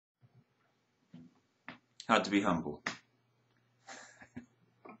Hard to be humble.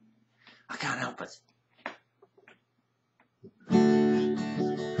 I can't help it.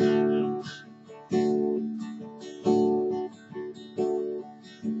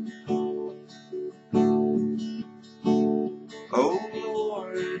 Oh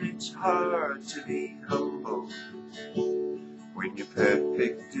Lord, it's hard to be humble when you're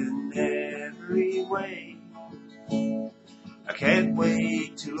perfect in every way. I can't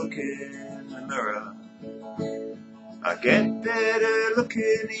wait to look in the mirror. I get better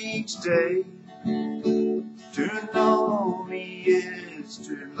looking each day. To know me is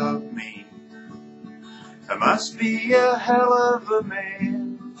to love me. I must be a hell of a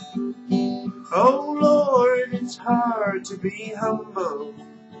man. Oh Lord, it's hard to be humble,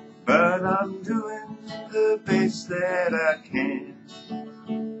 but I'm doing the best that I can.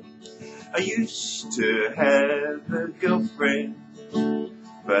 I used to have a girlfriend,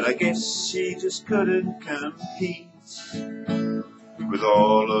 but I guess she just couldn't compete with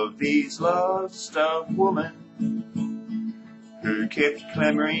all of these love-starved women who kept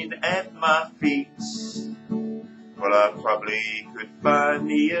clamoring at my feet. Well, I probably could find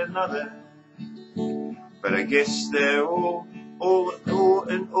me another, but I guess they're all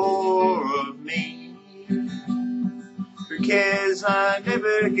in awe of me. Who cares? I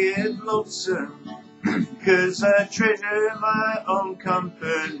never get lonesome, 'cause I treasure my own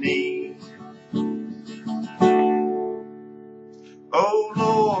company. Oh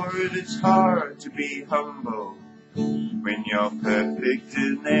Lord, it's hard to be humble when you're perfect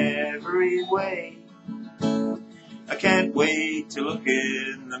in every way. I can't wait to look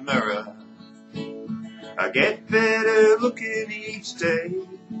in the mirror. I get better looking each day.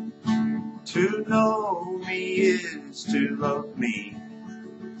 To know me is to love me.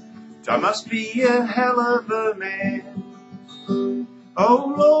 I must be a hell of a man.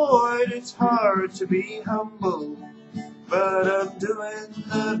 Oh Lord, it's hard to be humble, but I'm doing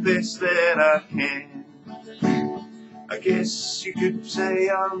the best that I can. I guess you could say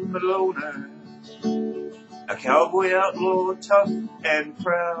I'm a loner, a cowboy outlaw, tough and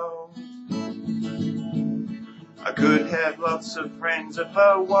proud. I could have lots of friends if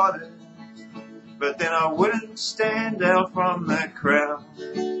I wanted, but then I wouldn't stand out from the crowd.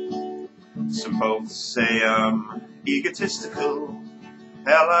 Some folks say I'm egotistical.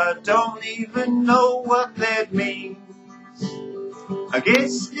 Hell, I don't even know what that means. I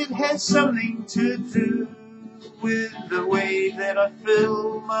guess it has something to do with the way that I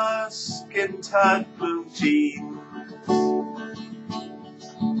fill my skin-tight blue jeans.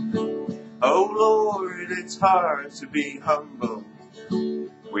 Oh Lord, it's hard to be humble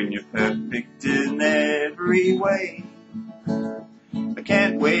when you're perfect in every way. I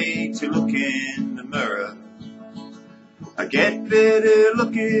can't wait to look in the mirror. I get better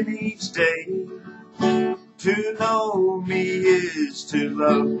looking each day. To know me is to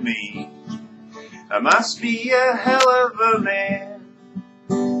love me. I must be a hell of a man.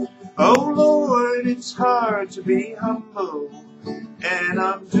 Oh Lord, it's hard to be humble, and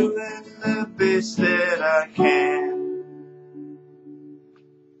I'm doing the best that I can.